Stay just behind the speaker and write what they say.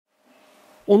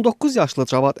19 yaşlı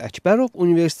Cavad Əkbərov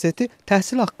universiteti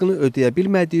təhsil haqqını ödəyə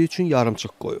bilmədiyi üçün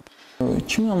yarımçıq qoyub.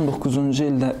 2019-cu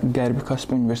ildə Qərbi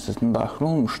Kaspia Universitetinə daxil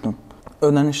olmuşdum.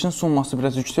 Ödənişin summası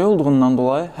biraz yüksək olduğundan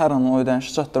dolayı hər an o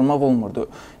ödənişi çatdırmaq olmurdu.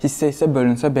 Hissə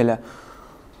bölünsə belə.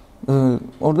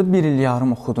 Orada 1 il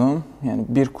yarım oxudum. Yəni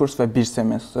bir kurs və bir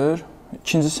semestr.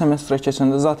 İkinci semestrə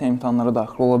keçəndə zaten imtahanlara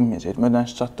daxil ola bilməyəcəkdim.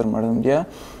 Ödənişi çatdırmırdım deyə.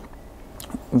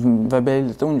 Və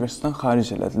beləliklə universitetdən xaric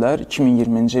elədilər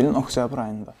 2020-ci ilin oktyabr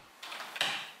ayında.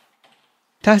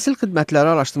 Təhsil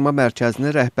Xidmətləri Araşdırma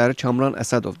Mərkəzinin rəhbəri Kamran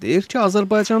Əsədov deyir ki,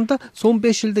 Azərbaycanda son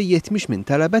 5 ildə 70 min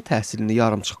tələbə təhsilini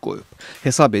yarımçıq qoyub.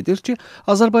 Hesab edir ki,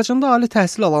 Azərbaycanda ali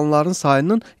təhsil alanların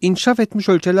sayının inkişaf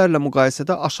etmiş ölkələrlə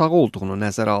müqayisədə aşağı olduğunu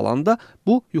nəzərə alanda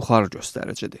bu yuxarı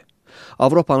göstəricidir.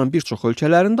 Avropanın bir çox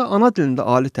ölkələrində ana dilində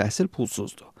ali təhsil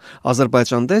pulsuzdur.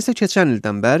 Azərbaycanda isə keçən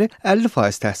ildən bəri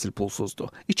 50% təhsil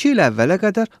pulsuzdur. 2 il əvvələ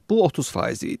qədər bu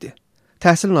 30% idi.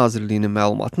 Təhsil Nazirliyinin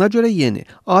məlumatına görə yeni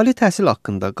ali təhsil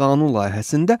haqqında qanun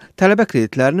layihəsində tələbə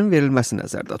kreditlərinin verilməsi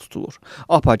nəzərdə tutulur.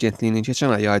 AP agentliyinin keçən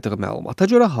ay yaydığı məlumata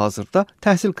görə hazırda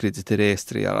təhsil krediti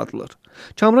reyestri yaradılır.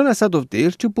 Kamran Əsədov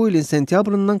deyir ki, bu ilin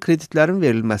sentyabrından kreditlərin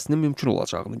verilməsinin mümkün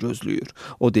olacağını gözləyir.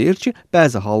 O deyir ki,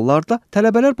 bəzi hallarda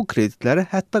tələbələr bu kreditləri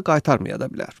hətta qaytarmaya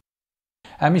da bilər.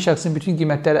 Həmin şəxsin bütün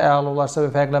qiymətləri əla olarsa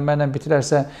və fərqlənməklə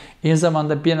bitirərsə, eyni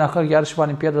zamanda beynəlxalq yarış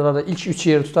və olimpiadalarda ilk 3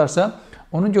 yeri tutarsa,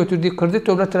 onun götürdüyü kredit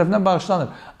dövlət tərəfindən bağışlanır.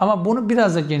 Amma bunu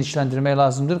biraz da genişləndirmək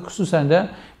lazımdır. Xüsusən də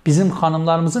bizim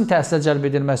xanımlarımızın təhsilə cəlb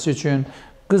edilməsi üçün,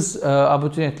 qız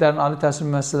abituriyentlərin ali təhsil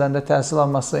müəssisələrində təhsil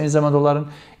alması, eyni zamanda onların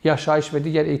yaşayış və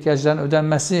digər ehtiyacların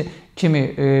ödənməsi kimi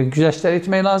güzəştlər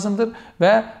etmək lazımdır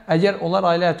və əgər onlar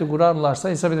ailə həyatı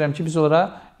qurarlarsa, hesab edirəm ki, biz onlara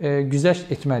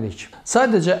güzəşt etməliyik.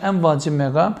 Sadəcə ən vacib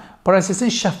məqam prosesin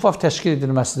şəffaf təşkil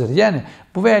edilməsidir. Yəni,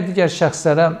 bu və ya digər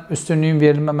şəxslərə üstünlüyün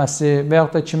verilməməsi və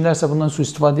yaxud da kimlərsə bundan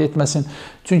sui-istifadə etməsin.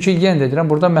 Çünki yenə də deyirəm,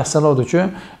 burada məsələ odur ki,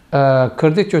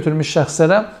 kredit götürmüş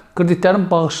şəxslərə kreditlərin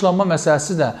bağışlanma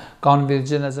məsələsi də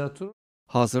qanunvericiyə nəzərdə tutulur.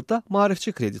 Hazırda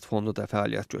Maarifçi Kredit Fondu da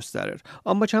fəaliyyət göstərir.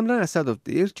 Amma Kamran Əsədov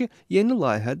deyir ki, yeni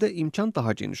layihədə imkan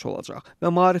daha geniş olacaq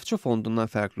və Maarifçi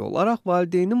Fondundan fərqli olaraq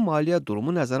valideynin maliyyə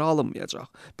durumu nəzərə alınmayacaq.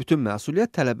 Bütün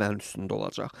məsuliyyət tələbənin üstündə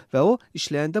olacaq və o,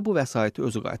 işləyəndə bu vəsaiti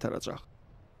özü qaytaracaq.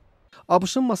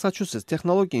 ABŞ-ın Massachusetts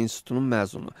Texnologiya İnstitutunun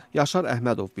məzunu Yaşar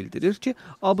Əhmədov bildirir ki,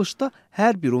 ABŞ-da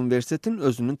hər bir universitetin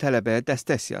özünün tələbəyə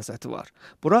dəstək siyasəti var.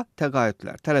 Bura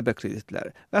təqaüdlər, tələbə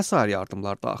kreditləri və sair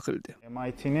yardımlar daxildir.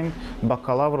 MIT-nin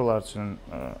bakalavrlar üçün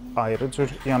ayrı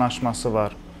cür yanaşması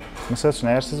var. Məsəl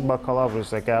üçün, əgər siz bakalavr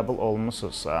üzrə qəbul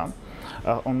olunmusunuzsa,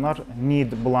 onlar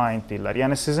need blind deyirlər.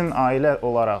 Yəni, sizin ailə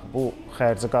olaraq bu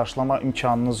xərci qarşılama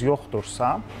imkanınız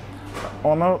yoxdursa,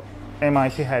 onu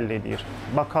MIT həll edir.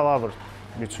 Bakalavr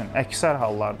üçün əksər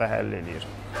hallarda həll edir.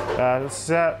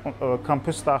 Sizə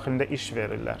kampüs daxilində iş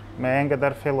verirlər, müəyyən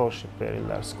qədər fellowship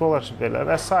verirlər, scholarship verirlər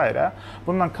və s.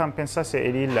 Bununla kompensasiya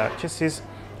edirlər ki, siz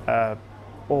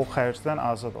o xərcdən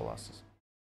azad olasınız.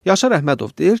 Yaşar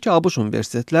Əhmədov deyir ki, ABŞ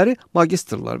universitetləri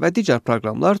magistrlar və digər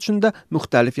proqramlar üçün də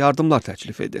müxtəlif yardımlar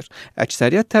təklif edir.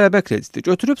 Əksəriyyət tələbə krediti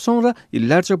götürüb sonra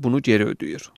illərcə bunu geri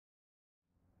ödəyir.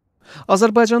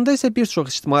 Azərbaycanda isə bir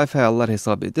çox ictimai fəallar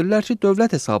hesab edirlər ki,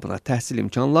 dövlət hesabına təhsil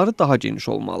imkanları daha geniş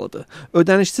olmalıdır.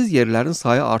 Ödənişsiz yerlərin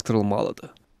sayı artırılmalıdır.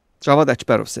 Cavad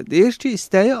Əkbərov isə deyir ki,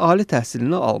 istəyi ali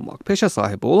təhsilini almaq, peşə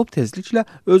sahibi olub tezliklə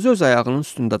öz ayağının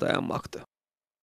üstündə dayanmaqdır.